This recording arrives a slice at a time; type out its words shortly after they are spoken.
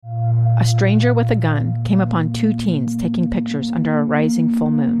a stranger with a gun came upon two teens taking pictures under a rising full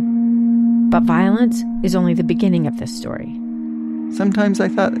moon. But violence is only the beginning of this story. Sometimes I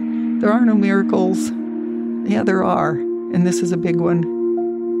thought, there are no miracles. Yeah, there are, and this is a big one.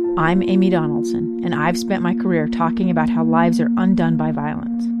 I'm Amy Donaldson, and I've spent my career talking about how lives are undone by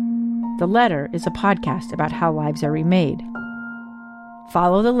violence. The Letter is a podcast about how lives are remade.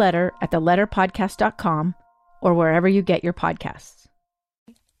 Follow The Letter at theletterpodcast.com or wherever you get your podcasts.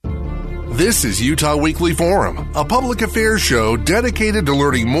 This is Utah Weekly Forum, a public affairs show dedicated to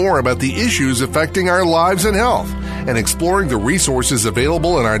learning more about the issues affecting our lives and health and exploring the resources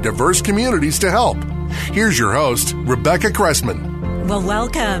available in our diverse communities to help. Here's your host, Rebecca Cressman. Well,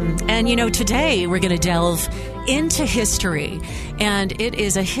 welcome. And, today we're going to delve into history. And it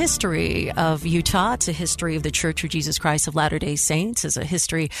is a history of Utah. It's a history of the Church of Jesus Christ of Latter-day Saints. It's a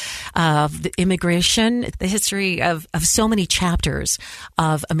history of the immigration, the history of so many chapters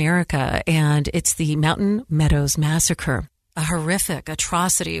of America. And it's the Meadows Massacre. A horrific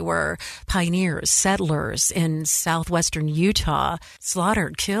atrocity where pioneers, settlers in southwestern Utah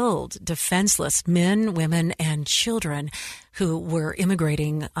slaughtered, killed defenseless men, women, and children who were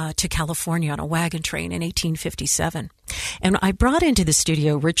immigrating to California on a wagon train in 1857. And I brought into the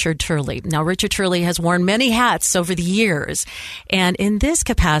studio Richard Turley. Now, Richard Turley has worn many hats over the years. And in this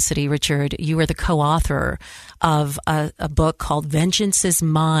capacity, Richard, you are the co-author of a book called Vengeance is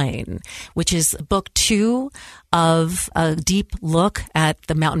Mine, which is book 2 of a deep look at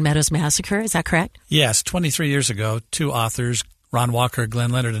the Meadows Massacre. Is that correct? Yes. 23 years ago, two authors, Ron Walker,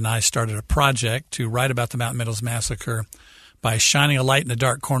 Glenn Leonard, and I started a project to write about the Meadows Massacre by shining a light in the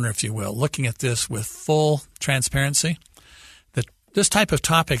dark corner, if you will, looking at this with full transparency. This type of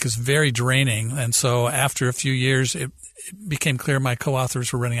topic is very draining, and so after a few years, it became clear my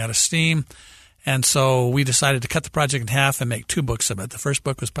co-authors were running out of steam, and so we decided to cut the project in half and make 2 books of it. The first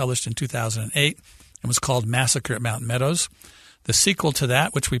book was published in 2008 and was called Massacre at Mountain Meadows. The sequel to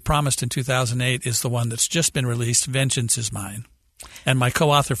that, which we promised in 2008, is the one that's just been released, Vengeance is Mine. And my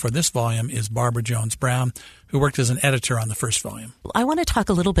co-author for this volume is Barbara Jones Brown, who worked as an editor on the first volume. I want to talk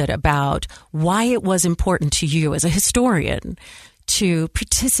a little bit about why it was important to you as a historian to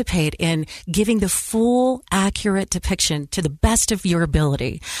participate in giving the full, accurate depiction to the best of your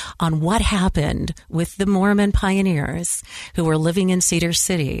ability on what happened with the Mormon pioneers who were living in Cedar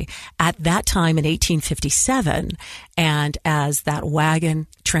City at that time in 1857, and as that wagon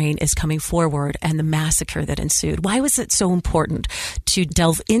train is coming forward and the massacre that ensued. Why was it so important to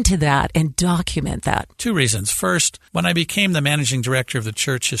delve into that and document that? 2 reasons. First, when I became the managing director of the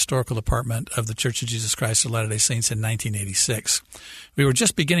Church Historical Department of the Church of Jesus Christ of Latter-day Saints in 1986, we were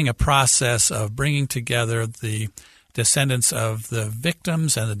just beginning a process of bringing together the descendants of the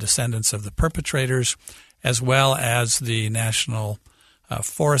victims and the descendants of the perpetrators, as well as the National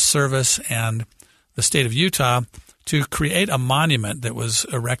Forest Service and the state of Utah, to create a monument that was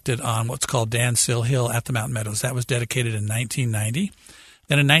erected on what's called Dan Sill Hill at the Mountain Meadows. That was dedicated in 1990.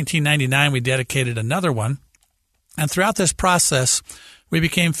 Then in 1999, we dedicated another one. And throughout this process, we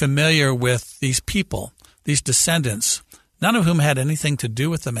became familiar with these people, these descendants, none of whom had anything to do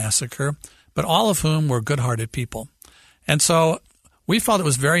with the massacre, but all of whom were good-hearted people. And so we felt it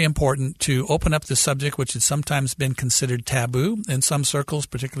was very important to open up the subject, which had sometimes been considered taboo in some circles,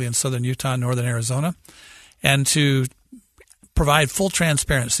 particularly in southern Utah and northern Arizona, and to provide full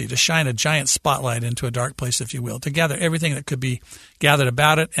transparency, to shine a giant spotlight into a dark place, if you will, to gather everything that could be gathered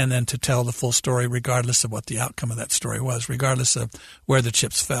about it, and then to tell the full story regardless of what the outcome of that story was, regardless of where the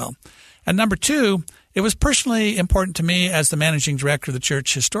chips fell. And number 2, it was personally important to me as the managing director of the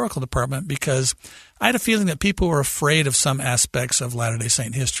Church Historical Department because I had a feeling that people were afraid of some aspects of Latter-day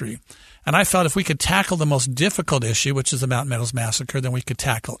Saint history. And I felt if we could tackle the most difficult issue, which is the Mountain Meadows Massacre, then we could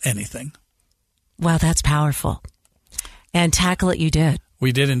tackle anything. Wow, that's powerful. And tackle it you did.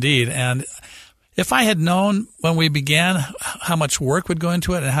 We did indeed. And if I had known when we began how much work would go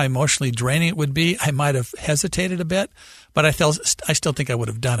into it and how emotionally draining it would be, I might have hesitated a bit, but I still think I would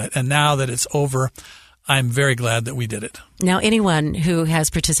have done it. And now that it's over, I'm very glad that we did it. Now, anyone who has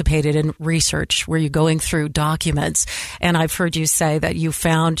participated in research where you're going through documents, and I've heard you say that you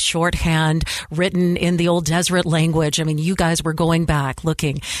found shorthand written in the old Deseret language. I mean, you guys were going back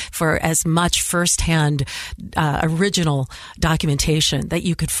looking for as much firsthand original documentation that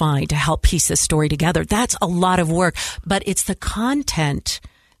you could find to help piece this story together. That's a lot of work, but it's the content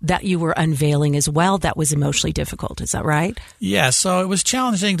that you were unveiling as well that was emotionally difficult. Is that right? Yeah, so it was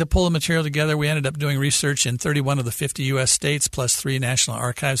challenging to pull the material together. We ended up doing research in 31 of the 50 U.S. states, plus 3 National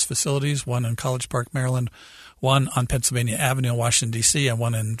Archives facilities, one in College Park, Maryland, one on Pennsylvania Avenue in Washington, D.C., and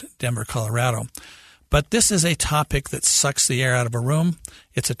one in Denver, Colorado. But this is a topic that sucks the air out of a room.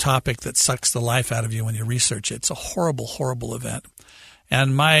 It's a topic that sucks the life out of you when you research it. It's a horrible, horrible event.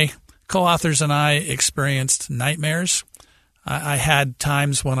 And my co-authors and I experienced nightmares. I had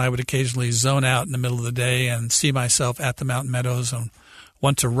times when I would occasionally zone out in the middle of the day and see myself at the mountain meadows and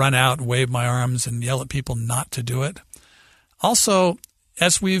want to run out and wave my arms and yell at people not to do it. Also,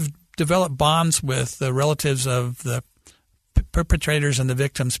 as we've developed bonds with the relatives of the perpetrators and the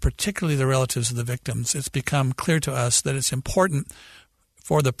victims, particularly the relatives of the victims, it's become clear to us that it's important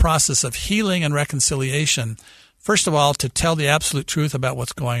for the process of healing and reconciliation, first of all, to tell the absolute truth about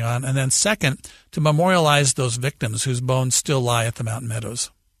what's going on, and then second, to memorialize those victims whose bones still lie at the mountain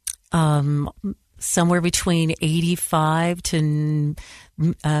meadows. Somewhere between 85 to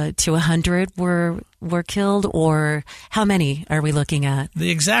 100 were killed, or how many are we looking at?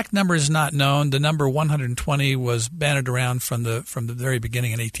 The exact number is not known. The number 120 was bandied around from the very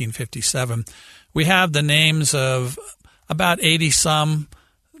beginning in 1857. We have the names of about 80-some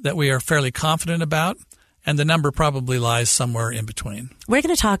that we are fairly confident about, and the number probably lies somewhere in between. We're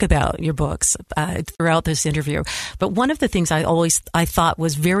going to talk about your books throughout this interview. But one of the things I thought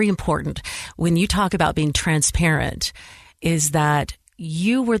was very important when you talk about being transparent is that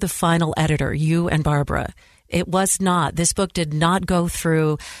you were the final editor, you and Barbara. It was not. This book did not go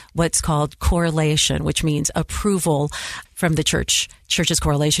through what's called correlation, which means approval from the church's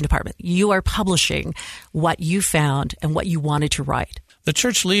correlation department. You are publishing what you found and what you wanted to write. The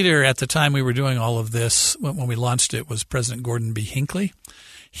church leader at the time we were doing all of this, when we launched it, was President Gordon B. Hinckley.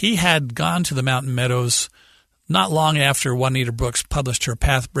 He had gone to the Mountain Meadows not long after Juanita Brooks published her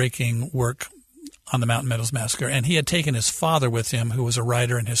path-breaking work on the Mountain Meadows Massacre, and he had taken his father with him, who was a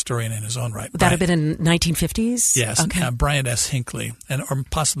writer and historian in his own right. Would that have been in 1950s? Yes, okay. Brian S. Hinckley, or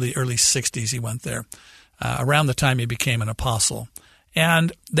possibly early 60s he went there, around the time he became an apostle.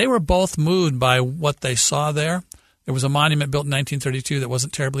 And they were both moved by what they saw there. There was a monument built in 1932 that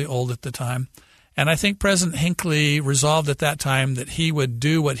wasn't terribly old at the time. And I think President Hinckley resolved at that time that he would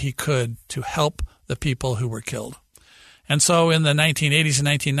do what he could to help the people who were killed. And so in the 1980s and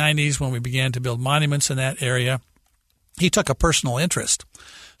 1990s, when we began to build monuments in that area, he took a personal interest.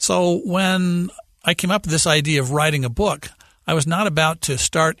 So when I came up with this idea of writing a book, I was not about to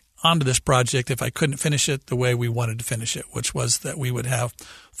start onto this project if I couldn't finish it the way we wanted to finish it, which was that we would have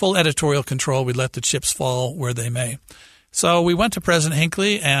full editorial control. We'd let the chips fall where they may. So we went to President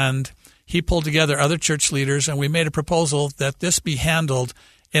Hinckley, and he pulled together other church leaders, and we made a proposal that this be handled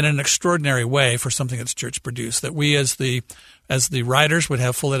in an extraordinary way for something that's church produced, that we as the writers would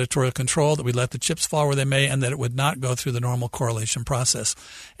have full editorial control, that we'd let the chips fall where they may, and that it would not go through the normal correlation process.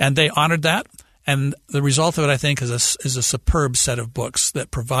 And they honored that. And the result of it, I think, is a superb set of books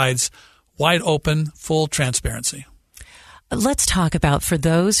that provides wide open, full transparency. Let's talk about, for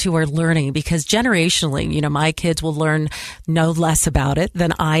those who are learning, because generationally, my kids will learn no less about it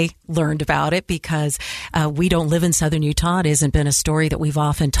than I learned about it, because we don't live in southern Utah. It hasn't been a story that we've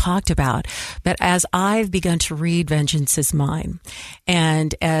often talked about. But as I've begun to read Vengeance is Mine,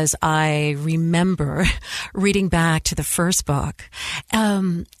 and as I remember reading back to the first book,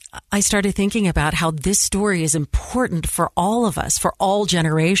 I started thinking about how this story is important for all of us, for all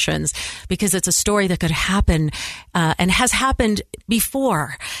generations, because it's a story that could happen and has happened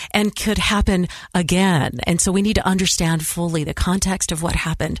before and could happen again. And so we need to understand fully the context of what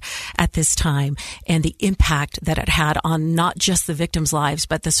happened at this time and the impact that it had on not just the victims' lives,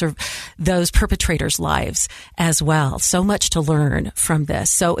 but those perpetrators' lives as well. So much to learn from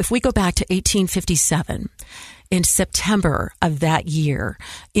this. So if we go back to 1857, in September of that year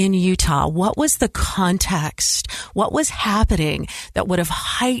in Utah, what was the context? What was happening that would have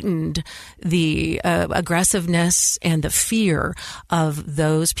heightened the aggressiveness and the fear of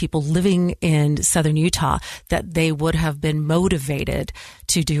those people living in southern Utah, that they would have been motivated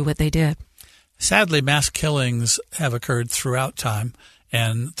to do what they did? Sadly, mass killings have occurred throughout time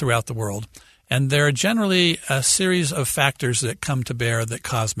and throughout the world. And there are generally a series of factors that come to bear that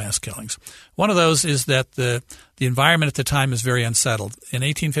cause mass killings. One of those is that the environment at the time is very unsettled. In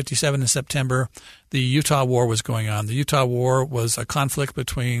 1857 in September, the Utah War was going on. The Utah War was a conflict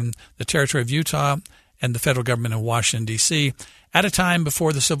between the territory of Utah and the federal government in Washington, D.C., at a time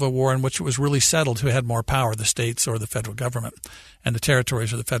before the Civil War in which it was really settled who had more power, the states or the federal government, and the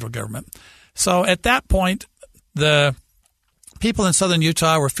territories or the federal government. So at that point, the people in southern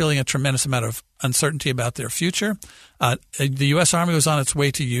Utah were feeling a tremendous amount of uncertainty about their future. The U.S. Army was on its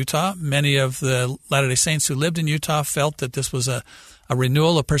way to Utah. Many of the Latter-day Saints who lived in Utah felt that this was a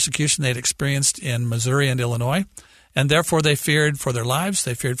renewal of persecution they'd experienced in Missouri and Illinois, and therefore they feared for their lives.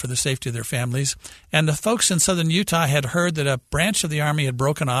 They feared for the safety of their families. And the folks in southern Utah had heard that a branch of the Army had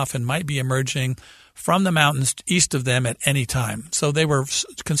broken off and might be emerging from the mountains east of them at any time. So they were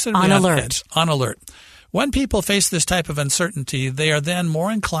considerably on alert. When people face this type of uncertainty, they are then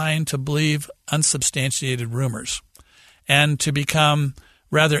more inclined to believe unsubstantiated rumors and to become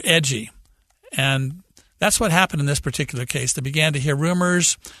rather edgy. And that's what happened in this particular case. They began to hear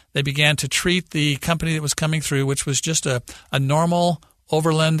rumors. They began to treat the company that was coming through, which was just a normal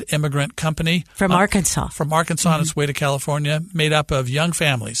overland immigrant company. From Arkansas. On its way to California, made up of young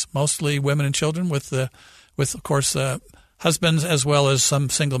families, mostly women and children with of course, husbands as well as some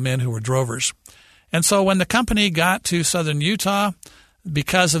single men who were drovers. And so when the company got to southern Utah,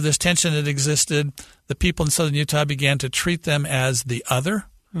 because of this tension that existed, the people in southern Utah began to treat them as the other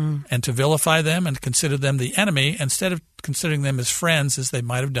and to vilify them and consider them the enemy instead of considering them as friends as they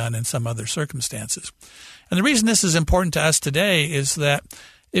might have done in some other circumstances. And the reason this is important to us today is that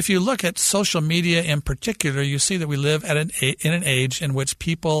if you look at social media in particular, you see that we live in an age in which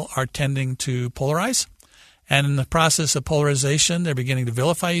people are tending to polarize. And in the process of polarization, they're beginning to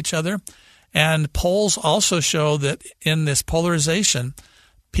vilify each other. And polls also show that in this polarization,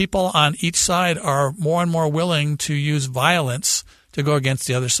 people on each side are more and more willing to use violence to go against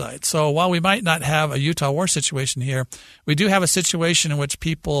the other side. So while we might not have a Utah war situation here, we do have a situation in which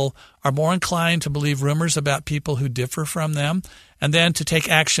people are more inclined to believe rumors about people who differ from them and then to take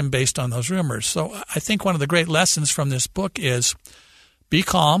action based on those rumors. So I think one of the great lessons from this book is be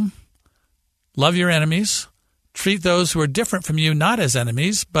calm, love your enemies, treat those who are different from you not as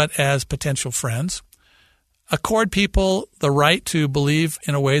enemies but as potential friends. Accord people the right to believe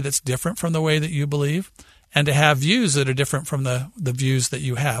in a way that's different from the way that you believe and to have views that are different from the views that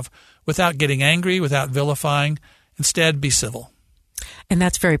you have without getting angry, without vilifying. Instead, be civil. And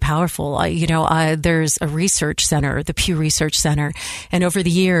that's very powerful. There's a research center, the Pew Research Center, and over the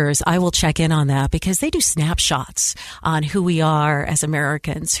years, I will check in on that because they do snapshots on who we are as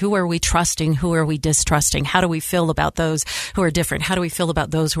Americans. Who are we trusting? Who are we distrusting? How do we feel about those who are different? How do we feel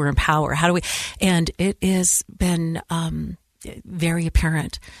about those who are in power? And it has been very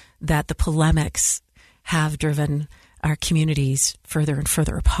apparent that the polemics have driven our communities further and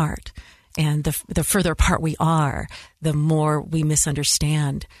further apart. And the further apart we are, the more we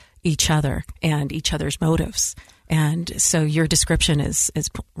misunderstand each other and each other's motives. And so your description is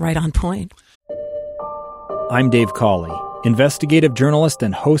right on point. I'm Dave Cawley, investigative journalist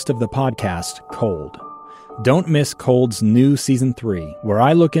and host of the podcast Cold. Don't miss Cold's new Season 3, where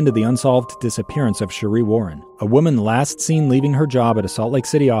I look into the unsolved disappearance of Cherie Warren, a woman last seen leaving her job at a Salt Lake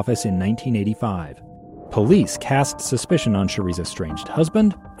City office in 1985. Police cast suspicion on Cherie's estranged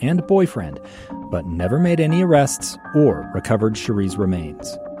husband and boyfriend, but never made any arrests or recovered Cherie's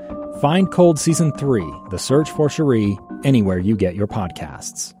remains. Find Cold Season 3, The Search for Cherie, anywhere you get your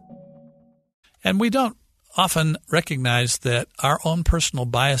podcasts. And we don't often recognize that our own personal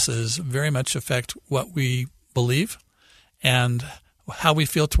biases very much affect what we believe and how we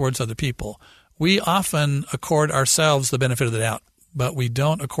feel towards other people. We often accord ourselves the benefit of the doubt, but we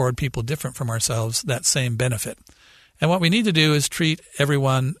don't accord people different from ourselves that same benefit. And what we need to do is treat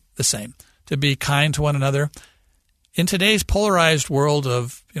everyone the same, to be kind to one another. In today's polarized world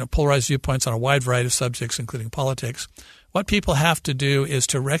of polarized viewpoints on a wide variety of subjects, including politics, what people have to do is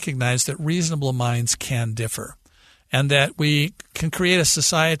to recognize that reasonable minds can differ and that we can create a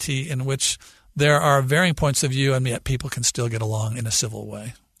society in which there are varying points of view and yet people can still get along in a civil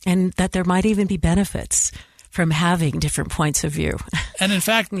way. And that there might even be benefits from having different points of view. And in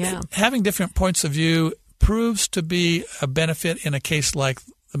fact, having different points of view proves to be a benefit in a case like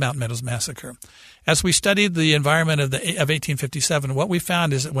the Mountain Meadows Massacre. As we studied the environment of 1857, what we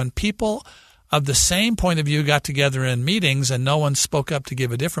found is that when people of the same point of view got together in meetings and no one spoke up to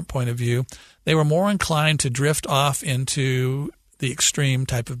give a different point of view, they were more inclined to drift off into the extreme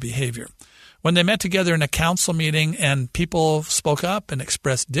type of behavior. When they met together in a council meeting and people spoke up and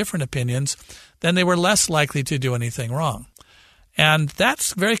expressed different opinions, then they were less likely to do anything wrong. And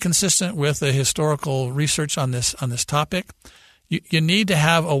that's very consistent with the historical research on this topic. You need to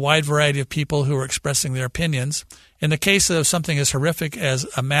have a wide variety of people who are expressing their opinions. In the case of something as horrific as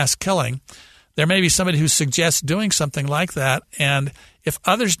a mass killing, there may be somebody who suggests doing something like that, and if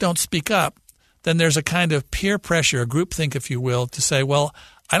others don't speak up, then there's a kind of peer pressure, a groupthink, if you will, to say, well,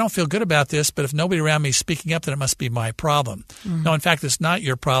 I don't feel good about this, but if nobody around me is speaking up, then it must be my problem. Mm-hmm. No, in fact, it's not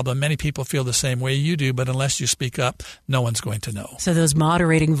your problem. Many people feel the same way you do, but unless you speak up, no one's going to know. So those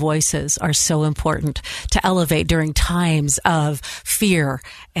moderating voices are so important to elevate during times of fear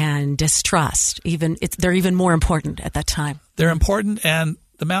and distrust. They're even more important at that time. They're important, and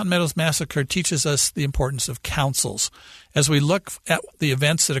the Mountain Meadows Massacre teaches us the importance of councils. As we look at the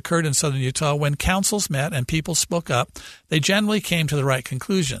events that occurred in southern Utah, when councils met and people spoke up, they generally came to the right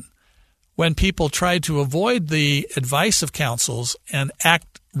conclusion. when people tried to avoid the advice of councils and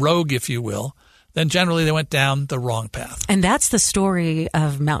act rogue, if you will, then generally they went down the wrong path. And that's the story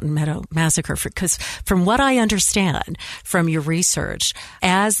of Mountain Meadow Massacre, because from what I understand from your research,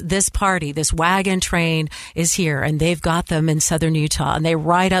 as this party, this wagon train is here, and they've got them in southern Utah, and they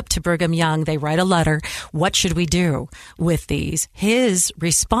ride up to Brigham Young, they write a letter, what should we do with these? His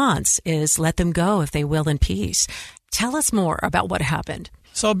response is, let them go if they will in peace. Tell us more about what happened.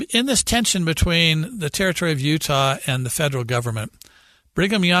 So in this tension between the territory of Utah and the federal government,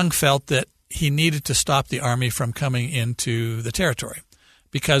 Brigham Young felt that he needed to stop the Army from coming into the territory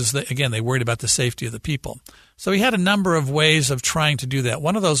because, again, they worried about the safety of the people. So he had a number of ways of trying to do that.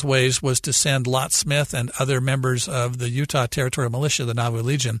 One of those ways was to send Lot Smith and other members of the Utah Territorial Militia, the Nauvoo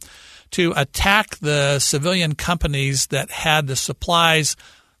Legion, to attack the civilian companies that had the supplies.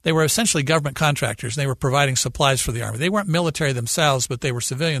 They were essentially government contractors. They were providing supplies for the Army. They weren't military themselves, but they were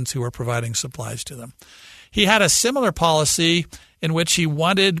civilians who were providing supplies to them. He had a similar policy in which he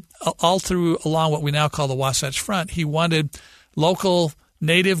wanted, all through along what we now call the Wasatch Front, he wanted local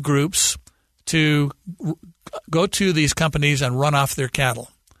native groups to go to these companies and run off their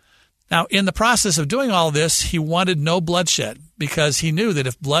cattle. Now, in the process of doing all this, he wanted no bloodshed because he knew that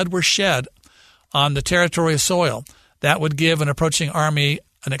if blood were shed on the territorial soil, that would give an approaching army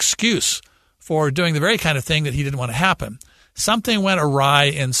an excuse for doing the very kind of thing that he didn't want to happen. Something went awry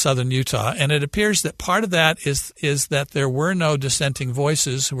in southern Utah, and it appears that part of that is that there were no dissenting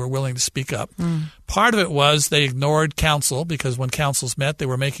voices who were willing to speak up. Part of it was they ignored council because when councils met, they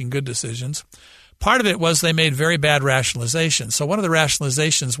were making good decisions. Part of it was they made very bad rationalizations. So one of the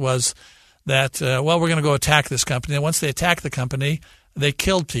rationalizations was that, we're going to go attack this company. And once they attacked the company, they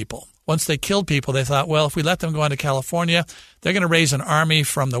killed people. Once they killed people, they thought, well, if we let them go into California, they're going to raise an army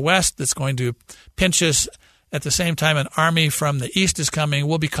from the west that's going to pinch us. At the same time, an army from the east is coming.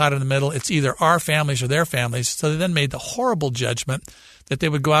 We'll be caught in the middle. It's either our families or their families. So they then made the horrible judgment that they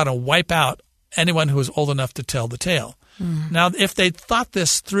would go out and wipe out anyone who was old enough to tell the tale. Now, if they thought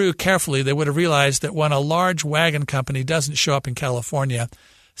this through carefully, they would have realized that when a large wagon company doesn't show up in California,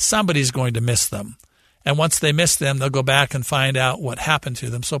 somebody's going to miss them. And once they miss them, they'll go back and find out what happened to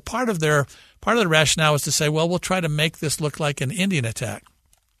them. So part of the rationale was to say, well, we'll try to make this look like an Indian attack.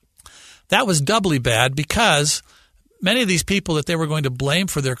 That was doubly bad because many of these people that they were going to blame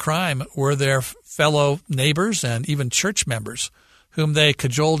for their crime were their fellow neighbors and even church members whom they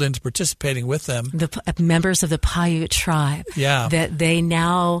cajoled into participating with them. The members of the Paiute tribe that they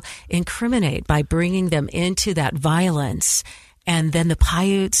now incriminate by bringing them into that violence. And then the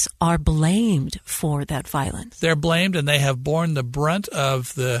Paiutes are blamed for that violence. They're blamed, and they have borne the brunt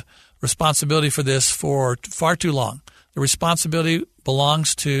of the responsibility for this for far too long. The responsibility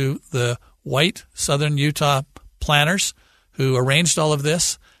belongs to the white southern Utah planners who arranged all of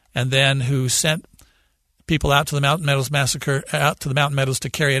this and then who sent people out to the Mountain Meadows Massacre, out to the Mountain Meadows to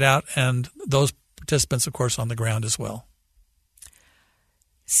carry it out, and those participants, of course, on the ground as well.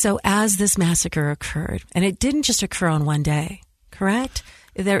 So as this massacre occurred, and it didn't just occur on one day, correct?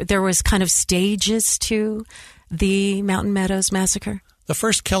 There was kind of stages to the Mountain Meadows Massacre? The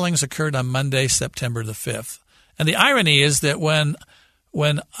first killings occurred on Monday, September the 5th. And the irony is that when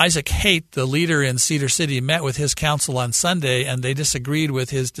Isaac Haight, the leader in Cedar City, met with his council on Sunday and they disagreed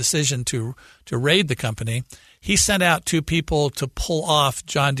with his decision to raid the company, he sent out 2 people to pull off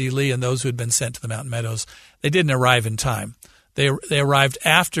John D. Lee and those who had been sent to the Mountain Meadows. They didn't arrive in time. They arrived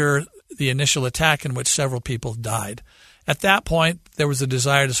after the initial attack in which several people died. At that point, there was a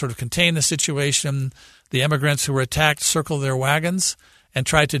desire to sort of contain the situation. The immigrants who were attacked circled their wagons and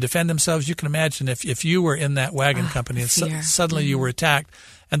tried to defend themselves. You can imagine if you were in that wagon company and suddenly you were attacked.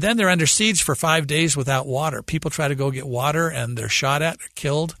 And then they're under siege for 5 days without water. People try to go get water and they're shot at or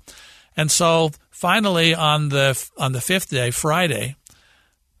killed. And so finally on the 5th day, Friday,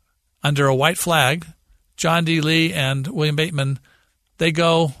 under a white flag, John D. Lee and William Bateman, they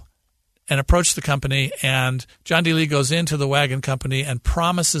go and approach the company, and John D. Lee goes into the wagon company and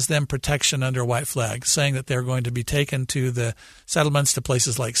promises them protection under a white flag, saying that they're going to be taken to the settlements, to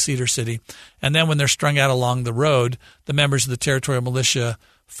places like Cedar City. And then when they're strung out along the road, the members of the territorial militia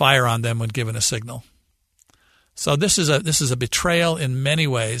fire on them when given a signal. So this is a betrayal in many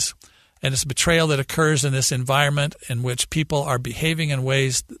ways, and it's a betrayal that occurs in this environment in which people are behaving in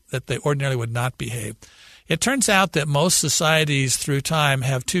ways that they ordinarily would not behave. It turns out that most societies through time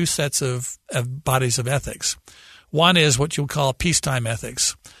have 2 sets of bodies of ethics. One is what you'll call peacetime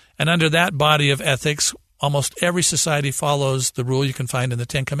ethics. And under that body of ethics, almost every society follows the rule you can find in the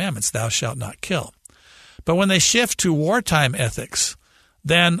 10 Commandments, thou shalt not kill. But when they shift to wartime ethics,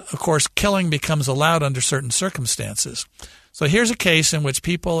 then, of course, killing becomes allowed under certain circumstances. So here's a case in which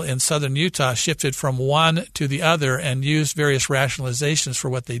people in southern Utah shifted from one to the other and used various rationalizations for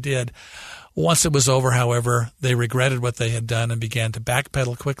what they did. Once it was over, however, they regretted what they had done and began to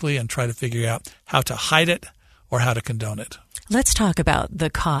backpedal quickly and try to figure out how to hide it or how to condone it. Let's talk about the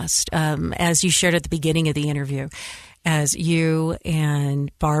cost. As you shared at the beginning of the interview, as you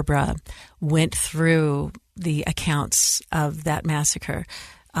and Barbara went through the accounts of that massacre,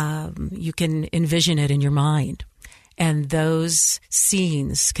 you can envision it in your mind. And those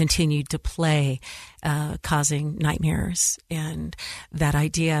scenes continued to play, causing nightmares and that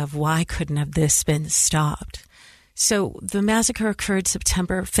idea of why couldn't have this been stopped. So the massacre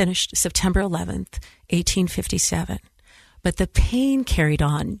finished September 11th, 1857. But the pain carried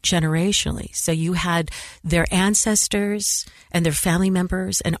on generationally. So you had their ancestors and their family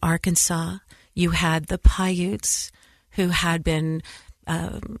members in Arkansas. You had the Paiutes who had been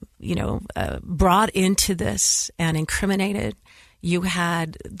brought into this and incriminated. You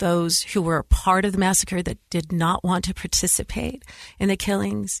had those who were part of the massacre that did not want to participate in the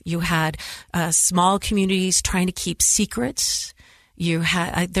killings. You had small communities trying to keep secrets.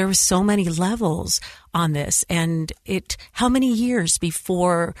 There were so many levels on this. And how many years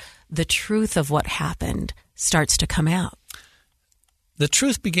before the truth of what happened starts to come out? The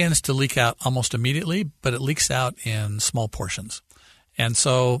truth begins to leak out almost immediately, but it leaks out in small portions. And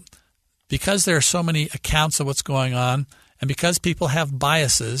so because there are so many accounts of what's going on, and because people have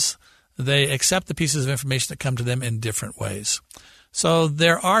biases, they accept the pieces of information that come to them in different ways. So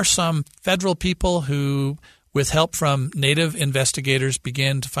there are some federal people who, with help from native investigators,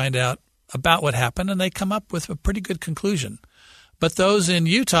 begin to find out about what happened, and they come up with a pretty good conclusion. But those in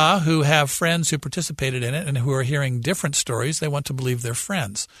Utah who have friends who participated in it and who are hearing different stories, they want to believe their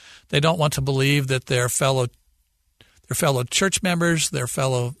friends. They don't want to believe that their fellow church members, their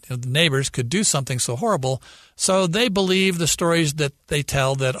fellow neighbors could do something so horrible, so they believe the stories that they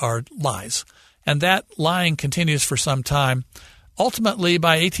tell that are lies. And that lying continues for some time. Ultimately,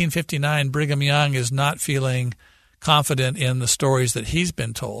 by 1859, Brigham Young is not feeling confident in the stories that he's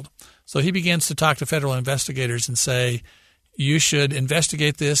been told. So he begins to talk to federal investigators and say, you should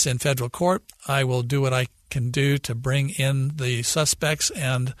investigate this in federal court. I will do what I can do to bring in the suspects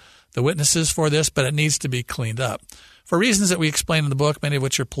and the witnesses for this, but it needs to be cleaned up. For reasons that we explain in the book, many of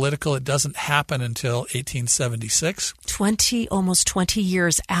which are political, it doesn't happen until 1876. Almost 20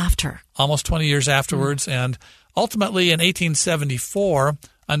 years after. Almost 20 years afterwards. And ultimately in 1874,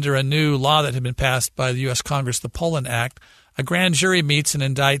 under a new law that had been passed by the U.S. Congress, the Poland Act, a grand jury meets and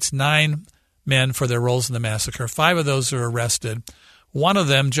indicts 9 men for their roles in the massacre. 5 of those are arrested. One of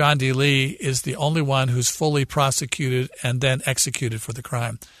them, John D. Lee, is the only one who's fully prosecuted and then executed for the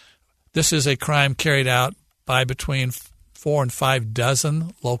crime. This is a crime carried out by between 4 and 5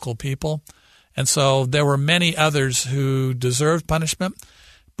 dozen local people. And so there were many others who deserved punishment.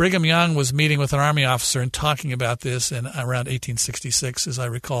 Brigham Young was meeting with an Army officer and talking about this in around 1866, as I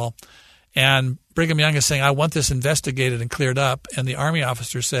recall. And Brigham Young is saying, I want this investigated and cleared up. And the Army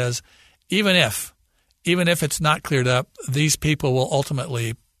officer says, even if it's not cleared up, these people will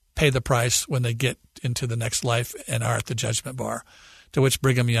ultimately pay the price when they get into the next life and are at the judgment bar, to which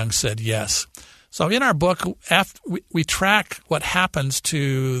Brigham Young said yes. So in our book, we track what happens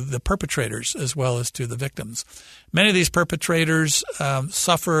to the perpetrators as well as to the victims. Many of these perpetrators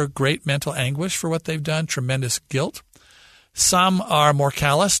suffer great mental anguish for what they've done, tremendous guilt. Some are more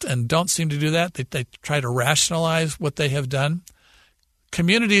calloused and don't seem to do that. They try to rationalize what they have done.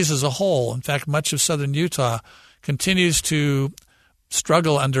 Communities as a whole, in fact, much of southern Utah, continues to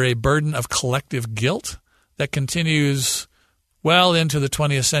struggle under a burden of collective guilt that continues well into the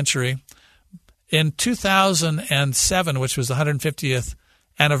 20th century. In 2007, which was the 150th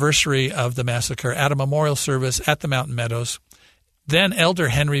anniversary of the massacre, at a memorial service at the Mountain Meadows, then Elder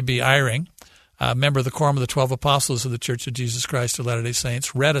Henry B. Eyring, a member of the Quorum of the 12 Apostles of the Church of Jesus Christ of Latter-day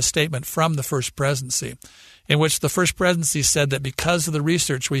Saints, read a statement from the First Presidency in which the First Presidency said that because of the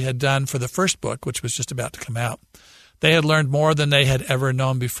research we had done for the first book, which was just about to come out, they had learned more than they had ever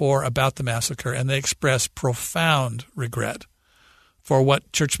known before about the massacre, and they expressed profound regret for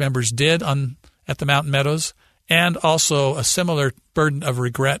what church members did at the Mountain Meadows, and also a similar burden of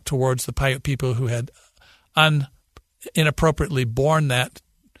regret towards the Paiute people who had inappropriately borne that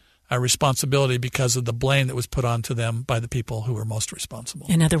responsibility because of the blame that was put onto them by the people who were most responsible.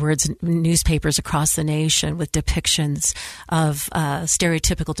 In other words, newspapers across the nation with depictions of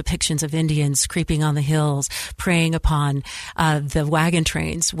stereotypical depictions of Indians creeping on the hills, preying upon the wagon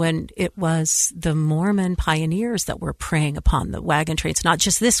trains, when it was the Mormon pioneers that were preying upon the wagon trains, not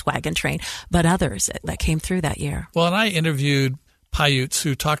just this wagon train, but others that came through that year. Well, and I interviewed Paiutes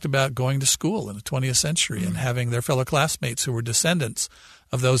who talked about going to school in the 20th century and having their fellow classmates who were descendants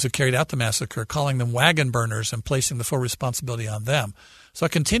of those who carried out the massacre, calling them wagon burners and placing the full responsibility on them. So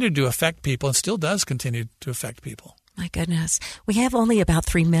it continued to affect people and still does continue to affect people. My goodness. We have only about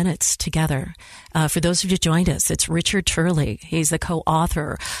 3 minutes together. For those of you who joined us, it's Richard Turley. He's the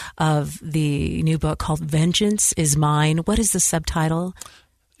co-author of the new book called Vengeance is Mine. What is the subtitle?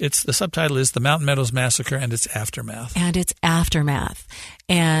 The subtitle is The Mountain Meadows Massacre and Its Aftermath. And its aftermath.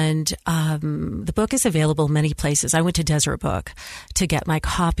 And the book is available many places. I went to Deseret Book to get my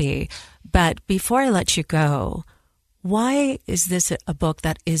copy. But before I let you go, why is this a book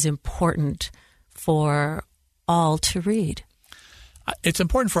that is important for all to read? It's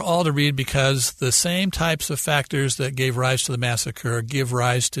important for all to read because the same types of factors that gave rise to the massacre give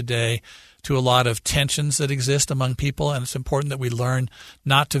rise today to a lot of tensions that exist among people, and it's important that we learn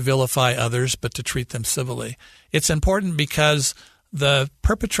not to vilify others but to treat them civilly. It's important because the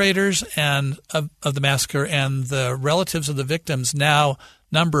perpetrators of the massacre and the relatives of the victims now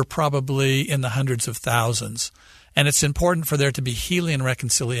number probably in the hundreds of thousands. And it's important for there to be healing and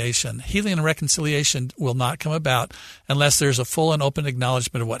reconciliation. Healing and reconciliation will not come about unless there's a full and open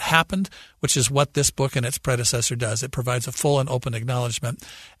acknowledgement of what happened, which is what this book and its predecessor does. It provides a full and open acknowledgement.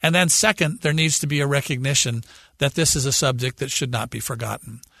 And then second, there needs to be a recognition that this is a subject that should not be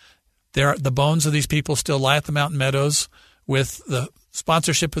forgotten. The bones of these people still lie at the Mountain Meadows with the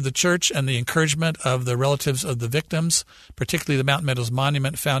sponsorship of the church and the encouragement of the relatives of the victims, particularly the Mountain Meadows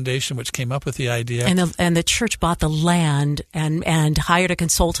Monument Foundation, which came up with the idea. And the church bought the land and hired a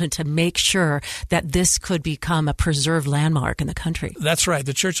consultant to make sure that this could become a preserved landmark in the country. That's right.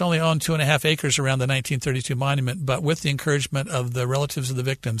 The church only owned 2.5 acres around the 1932 monument, but with the encouragement of the relatives of the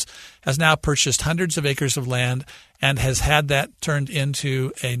victims, has now purchased hundreds of acres of land and has had that turned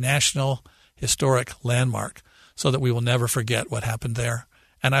into a national historic landmark, so that we will never forget what happened there.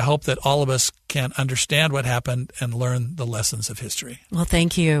 And I hope that all of us can understand what happened and learn the lessons of history. Well,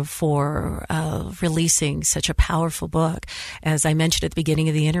 thank you for releasing such a powerful book. As I mentioned at the beginning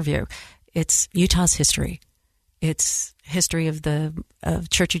of the interview, it's Utah's history. It's history of the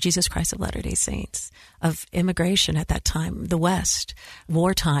Church of Jesus Christ of Latter-day Saints, of immigration at that time, the West,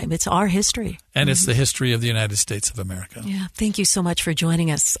 wartime. It's our history. And it's the history of the United States of America. Yeah. Thank you so much for joining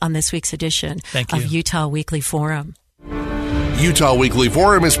us on this week's edition of Utah Weekly Forum. Utah Weekly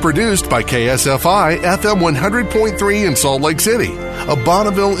Forum is produced by KSFI FM 100.3 in Salt Lake City, a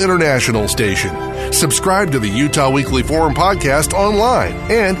Bonneville International station. Subscribe to the Utah Weekly Forum podcast online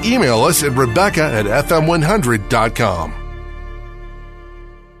and email us at rebecca@fm100.com.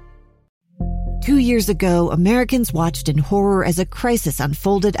 2 years ago, Americans watched in horror as a crisis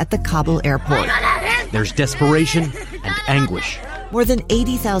unfolded at the Kabul airport. There's desperation and anguish. More than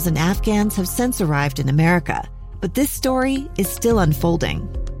 80,000 Afghans have since arrived in America, but this story is still unfolding.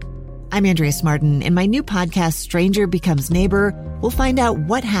 I'm Andrea Smartin. In my new podcast, Stranger Becomes Neighbor, we'll find out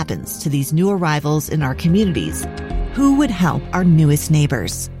what happens to these new arrivals in our communities. Who would help our newest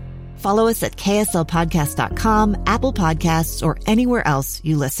neighbors? Follow us at kslpodcast.com, Apple Podcasts, or anywhere else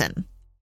you listen.